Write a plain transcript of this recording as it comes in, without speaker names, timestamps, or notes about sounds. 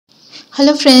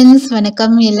Hello friends,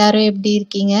 வணக்கம். எல்லாரும் எப்படி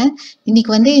இருக்கீங்க?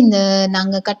 இன்னைக்கு வந்து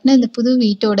நாங்க கட்டுன இந்த புது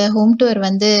வீட்டோட ஹோம் டூர்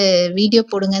வந்து வீடியோ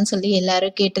போடுங்கன்னு சொல்லி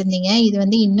எல்லாரும் கேட்டிருந்தீங்க. இது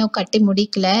வந்து இன்னும் கட்டி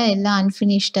முடிக்கல. எல்லாம்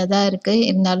அன்ஃபினிஷ்டா தான் இருக்கு.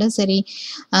 இருந்தாலும் சரி,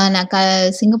 நான்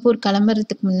சிங்கப்பூர்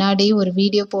கிளம்புறதுக்கு முன்னாடி ஒரு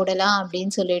வீடியோ போடலாம்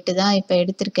அப்படின்னு சொல்லிட்டு தான் இப்ப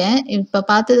எடுத்திருக்கேன். இப்ப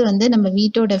பார்த்தது வந்து நம்ம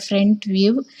வீட்டோட ஃப்ரண்ட்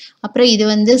வியூ. அப்புறம் இது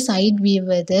வந்து சைட் வியூ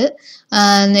இது.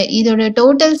 இதோட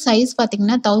டோட்டல் சைஸ்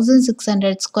பார்த்தீங்கன்னா,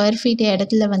 1600 ஸ்கொயர் ஃபீட்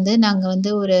இடத்துல வந்து நாங்க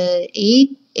வந்து ஒரு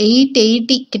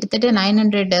 880 கிட்டத்தட்ட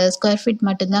 900 ஸ்கொயர் ஃபீட்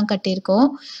மட்டும் தான் கட்டியிருக்கோம்.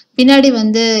 பின்னாடி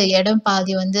வந்து இடம்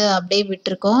பாதி வந்து அப்படியே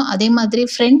விட்டுருக்கோம். அதே மாதிரி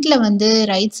ஃப்ரண்ட்ல வந்து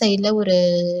ரைட் சைட்ல ஒரு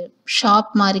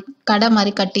ஷாப் மாரி, கடை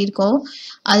மாரி கட்டியிருக்கோம்.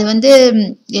 அது வந்து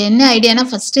என்ன ஐடியானா,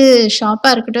 ஃபர்ஸ்ட்டு ஷாப்பா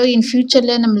இருக்கட்டும், இன்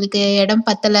ஃபியூச்சர்ல நம்மளுக்கு இடம்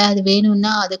பத்தல, அது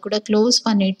வேணும்னா அத கூட க்ளோஸ்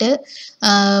பண்ணிட்டு,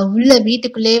 உள்ள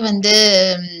வீட்டுக்குள்ளேயே வந்து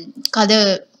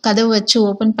கதவு கதவு வச்சு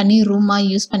ஓப்பன் பண்ணி ரூமா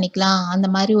யூஸ் பண்ணிக்கலாம். அந்த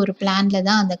மாரி ஒரு பிளான்ல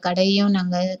தான் அந்த கடையும்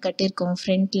நாங்க கட்டியிருக்கோம்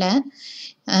ஃப்ரண்ட்ல.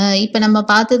 இப்ப நம்ம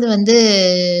பார்த்தது வந்து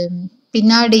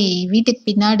பின்னாடி, வீட்டுக்கு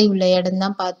பின்னாடி உள்ள இடம்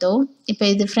தான் பார்த்தோம். இப்ப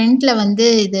இது ஃப்ரண்ட்ல வந்து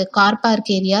இது கார் பார்க்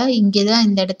ஏரியா. இங்க தான்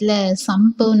இந்த இடத்துல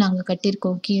சம்பும் நாங்க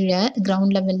கட்டியிருக்கோம் கீழ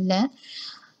கிரவுண்ட் லெவல்ல.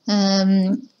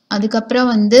 அம்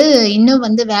அதுக்கப்புறம் வந்து இன்னும்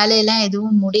வந்து வேலையெல்லாம்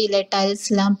எதுவும் முடியல.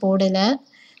 டைல்ஸ்லாம் போடல.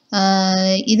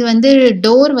 இது வந்து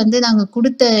டோர் வந்து நாங்க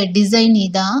குடுத்த டிசைன்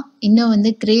இதான். இன்னும் வந்து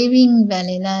கிரேவிங்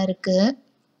வேலையெல்லாம் இருக்கு.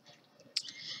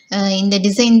 இந்த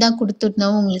டிசைன் தான்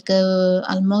குடுத்துருந்தோம். உங்களுக்கு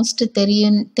ஆல்மோஸ்ட்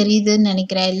தெரியுதுன்னு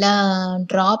நெனைக்கிறேன். எல்லாம்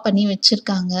ட்ரா பண்ணி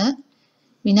வச்சிருக்காங்க.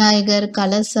 விநாயகர்,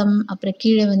 கலசம், அப்புறம்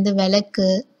கீழ வந்து விளக்கு,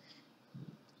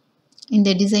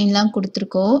 இந்த டிசைன்லாம்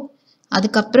குடுத்துருக்கோம்.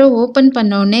 அதுக்கப்புறம் ஓப்பன்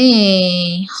பண்ணோனே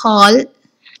ஹால்.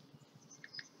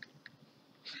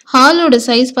 ஹாலோட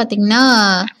சைஸ் பார்த்தீங்கன்னா,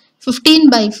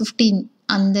 15x15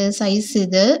 அந்த சைஸ்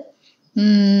இது.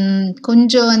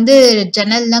 கொஞ்சம் வந்து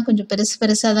ஜன்னல்லாம் கொஞ்சம் பெருசு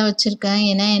பெருசா தான் வச்சிருக்கேன்.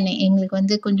 ஏன்னா, எங்களுக்கு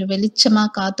வந்து கொஞ்சம் வெளிச்சமா,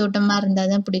 காத்தோட்டமா இருந்தா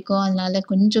தான் பிடிக்கும். அதனால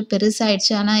கொஞ்சம்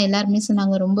பெருசாயிடுச்சு. ஆனா எல்லாருமே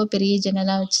சொன்னாங்க, "ரொம்ப பெரிய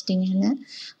ஜன்னலா வச்சுட்டீங்கன்னு."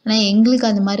 ஆனா எங்களுக்கு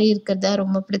அந்த மாரி இருக்கிறது தான்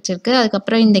ரொம்ப பிடிச்சிருக்கு.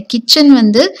 அதுக்கப்புறம் இந்த கிச்சன்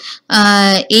வந்து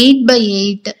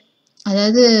 8x8,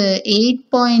 அதாவது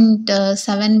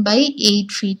 8.7x8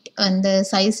 ஃபீட் அந்த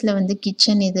சைஸ்ல வந்து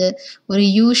கிச்சன் இது. ஒரு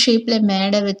யூ ஷேப்ல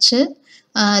மேடை வச்சு,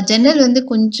 ஜன்னல் வந்து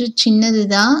கொஞ்சம் சின்னது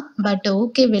தான். பட்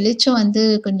ஓகே, வெளிச்சம் வந்து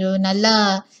கொஞ்சம் நல்லா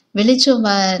வெளிச்சம்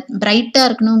பிரைட்டா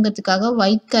இருக்கணுங்கிறதுக்காக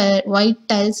ஒயிட்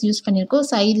டைல்ஸ் யூஸ் பண்ணியிருக்கோம்.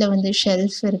 சைட்ல வந்து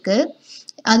ஷெல்ஃப் இருக்கு.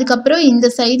 அதுக்கப்புறம் இந்த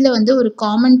சைட்ல வந்து ஒரு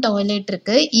காமன் டாய்லெட்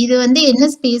இருக்கு. இது வந்து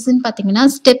என்ன ஸ்பேஸ்ன்னு பார்த்தீங்கன்னா,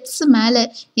 ஸ்டெப்ஸ் மேல,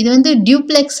 இது வந்து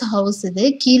டியூப்ளெக்ஸ் ஹவுஸ் இது.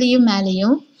 கீழயும்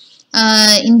மேலயும்.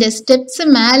 இந்த ஸ்டெப்ஸ்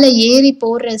மேல ஏறி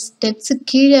போடுற ஸ்டெப்ஸ்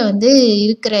கீழ வந்து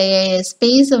இருக்கிற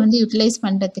ஸ்பேஸ வந்து யுட்டிலைஸ்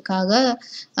பண்றதுக்காக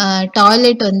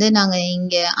டாய்லெட் வந்து நாங்க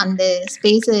இங்க அந்த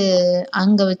ஸ்பேஸ்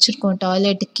அங்க வச்சிருக்கோம்.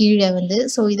 டாய்லெட் கீழ வந்து.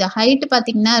 ஸோ இது ஹைட்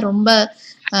பார்த்தீங்கன்னா, ரொம்ப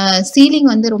சீலிங்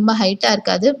வந்து ரொம்ப ஹைட்டா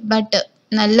இருக்காது. பட்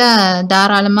நல்லா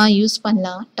தாராளமா யூஸ்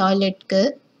பண்ணலாம் டாய்லெட்க்கு.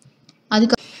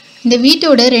 அதுக்கு இந்த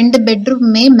வீட்டோட 2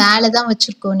 பெட்ரூமுமே மேல தான்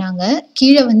வச்சிருக்கோம் நாங்க.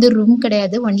 கீழ வந்து ரூம்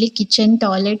கிடையாது. Only kitchen,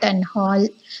 toilet and hall,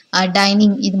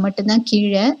 dining இது மட்டும் தான்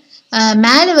கீழ.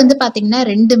 மேல வந்து பார்த்தீங்கன்னா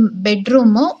 2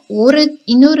 பெட்ரூமும்,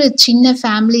 இன்னொரு சின்ன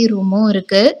ஃபேமிலி ரூமும்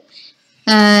இருக்கு.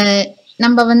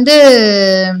 நம்ம வந்து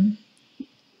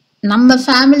நம்ம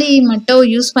ஃபேமிலி மட்டும்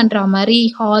யூஸ் பண்ற மாரி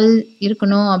ஹால்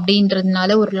இருக்கணும் அப்படின்றதுனால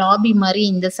ஒரு லாபி மாரி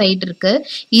இந்த சைடு இருக்கு.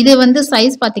 இது வந்து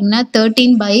சைஸ் பார்த்தீங்கன்னா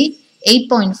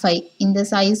 13x8.5 இந்த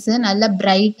சைஸ். நல்ல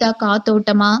பிரைட்டா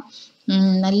காத்தோட்டமா,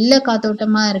 நல்ல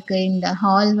காத்தோட்டமா இருக்கு இந்த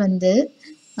ஹால் வந்து.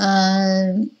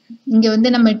 இங்க வந்து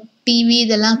நம்ம டிவி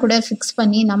இதெல்லாம் கூட ஃபிக்ஸ்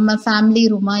பண்ணி நம்ம ஃபேமிலி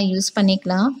ரூமா யூஸ்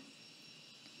பண்ணிக்கலாம்.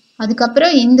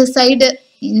 அதுக்கப்புறம் இந்த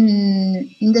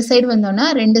சைடு வந்தோம்னா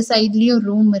 2 சைட்லயும்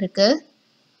ரூம் இருக்கு.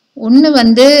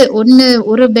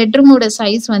 ஒரு பெட்ரூமோட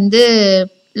சைஸ் வந்து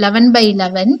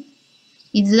 11x11.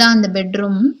 இதுதான் அந்த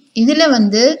பெட்ரூம். இதுல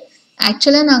வந்து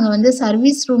ஆக்சுவலா நாங்க வந்து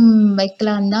சர்வீஸ் ரூம்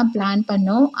வைக்கலான்னு தான் பிளான்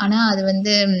பண்ணோம். ஆனா அது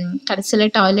வந்து கடைசியில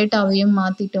டாய்லெட்டாவையும்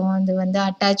மாத்திட்டோம். அது வந்து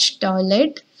அட்டாச்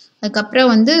டாய்லெட்.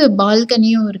 அதுக்கப்புறம் வந்து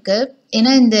பால்கனியும் இருக்கு.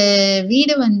 ஏன்னா இந்த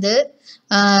வீடு வந்து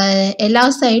எல்லா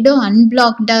சைடும்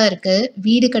அன்பிளாக்டா இருக்கு.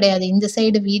 வீடு கிடையாது. இந்த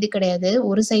சைடு வீடு கிடையாது.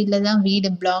 ஒரு சைட்ல தான் வீடு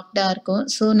பிளாக்டா இருக்கும்.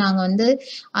 ஸோ நாங்க வந்து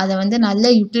அத வந்து நல்லா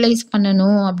யுட்டிலைஸ்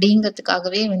பண்ணணும்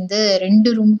அப்படிங்கிறதுக்காகவே வந்து 2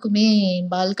 ரூமுக்குமே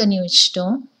பால்கனி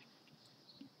வச்சுட்டோம்.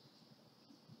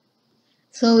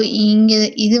 ஸோ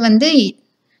இது வந்து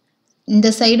இந்த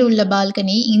சைடு உள்ள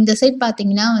பால்கனி. இந்த சைடு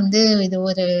பார்த்தீங்கன்னா வந்து இது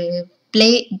ஒரு பிளே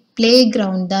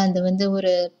கிரவுண்ட் தான். இது வந்து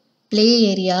ஒரு பிளே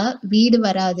ஏரியா. வீடு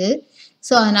வராது.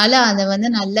 ஸோ அதனால அத வந்து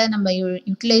நல்லா நம்ம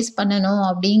யுட்டிலைஸ் பண்ணணும்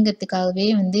அப்படிங்கிறதுக்காகவே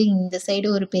வந்து இந்த சைடு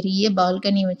ஒரு பெரிய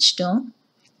பால்கனி வச்சுட்டோம்.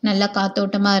 நல்லா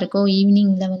காத்தோட்டமா இருக்கும்.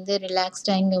 ஈவினிங்ல வந்து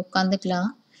ரிலாக்ஸ்டா இங்க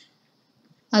உட்காந்துக்கலாம்.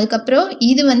 அதுக்கப்புறம்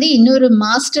இது வந்து இன்னொரு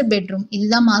மாஸ்டர் பெட்ரூம்.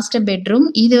 இதுதான் மாஸ்டர் பெட்ரூம்.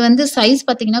 இது வந்து சைஸ்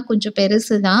பார்த்தீங்கன்னா கொஞ்சம்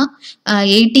பெருசு தான்.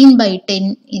 18/10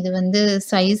 இது வந்து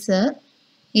சைஸு.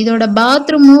 இதோட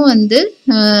பாத்ரூமும் வந்து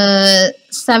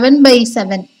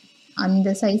 7/7 அந்த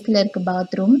சைஸ்ல இருக்கு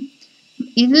பாத்ரூம்.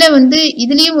 இதுல வந்து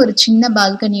இதுலயும் ஒரு சின்ன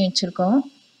பால்கனி வச்சிருக்கோம்.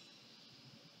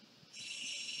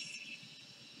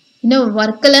 இன்னும்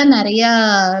ஒர்க் எல்லாம் நிறைய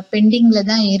பெண்டிங்ல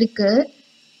தான் இருக்கு.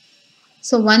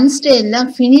 ஸோ ஒன்ஸ் எல்லாம்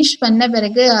ஃபினிஷ் பண்ண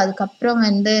பிறகு அதுக்கப்புறம்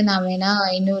வந்து நான் வேணா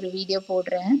இன்னொரு வீடியோ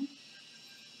போடுறேன்.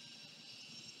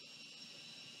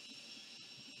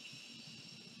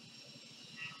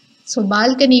 ஸோ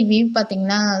பால்கனி வியூ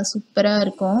பார்த்தீங்கன்னா சூப்பரா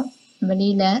இருக்கும்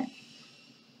வெளியில.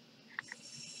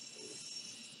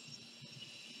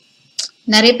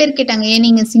 நிறைய பேர் கேட்டாங்க, ஏன்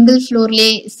நீங்க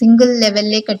சிங்கிள்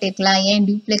லெவல்லே கட்டிருக்கலாம், ஏன்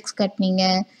டியூப்ளெக்ஸ் கட்டினீங்க,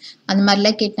 அந்த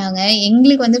மாதிரிலாம் கேட்டாங்க.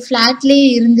 எங்களுக்கு வந்து ஃப்ளாட்லேயே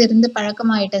இருந்து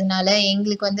பழக்கமாயிட்டதுனால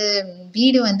எங்களுக்கு வந்து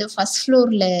வீடு வந்து ஃபர்ஸ்ட்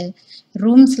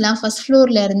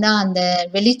ஃப்ளோர்ல இருந்தா அந்த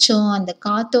வெளிச்சம் அந்த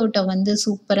காத்தோட்டம் வந்து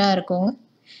சூப்பரா இருக்கும்.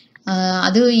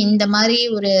 அதுவும் இந்த மாதிரி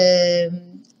ஒரு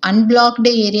அன்பிளாக்டு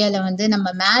ஏரியால வந்து நம்ம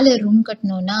மேல ரூம்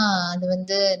கட்டணும்னா அது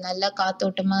வந்து நல்லா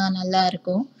காத்தோட்டமா நல்லா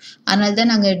இருக்கும். அதனால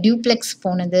தான் நாங்க டியூப்ளெக்ஸ்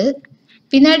போனது.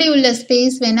 பின்னாடி உள்ள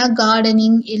ஸ்பேஸ் வேணா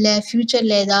கார்டனிங் இல்ல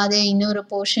ஃபியூச்சர்ல ஏதாவது இன்னொரு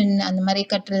போர்ஷன் அந்த மாதிரி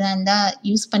கட்டுறதா இருந்தா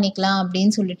யூஸ் பண்ணிக்கலாம்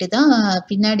அப்படின்னு சொல்லிட்டு தான்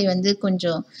பின்னாடி வந்து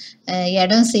கொஞ்சம்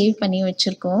இடம் சேவ் பண்ணி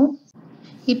வச்சிருக்கோம்.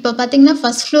 இப்போ பார்த்தீங்கன்னா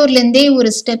ஃபர்ஸ்ட் ஃப்ளோர்ல இருந்தே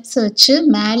ஒரு ஸ்டெப்ஸ் வச்சு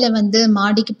மேலே வந்து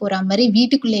மாடிக்கு போற மாதிரி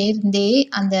வீட்டுக்குள்ளே இருந்தே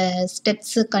அந்த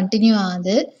ஸ்டெப்ஸ் கண்டினியூ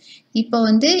ஆகுது. இப்போ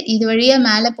வந்து இது வழியா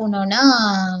மேலே போனோம்னா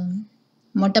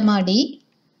மொட்டை மாடி.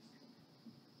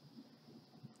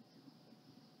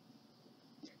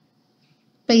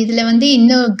 இப்போ இதுல வந்து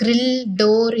இன்னும் கிரில்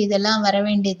டோர் இதெல்லாம் வர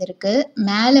வேண்டியது இருக்கு.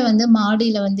 மேலே வந்து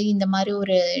மாடியில வந்து இந்த மாதிரி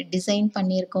ஒரு டிசைன்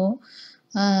பண்ணியிருக்கோம்.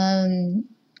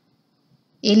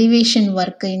 எலிவேஷன்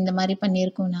ஒர்க் இந்த மாதிரி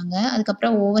பண்ணியிருக்கோம் நாங்க.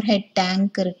 அதுக்கப்புறம் ஓவர் ஹெட்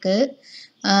டேங்க் இருக்கு.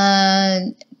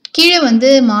 கீழே வந்து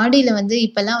மாடியில வந்து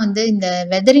இப்பெல்லாம் வந்து இந்த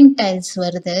வெதரிங் டைல்ஸ்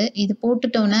வருது. இது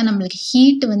போட்டுட்டோம்னா நம்மளுக்கு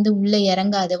ஹீட் வந்து உள்ள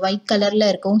இறங்காது. ஒயிட் கலர்ல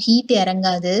இருக்கும், ஹீட்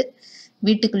இறங்காது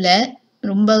வீட்டுக்குள்ள,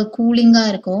 ரொம்ப கூலிங்கா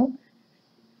இருக்கும்.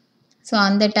 ஸோ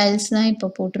அந்த டைல்ஸ் தான் இப்போ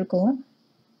போட்டிருக்கோம்.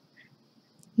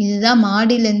 இதுதான்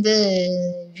மாடியிலேருந்து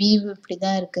வியூ இப்படி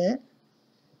தான் இருக்கு.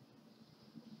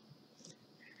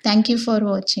 தேங்க்யூ ஃபார்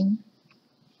வாட்சிங்.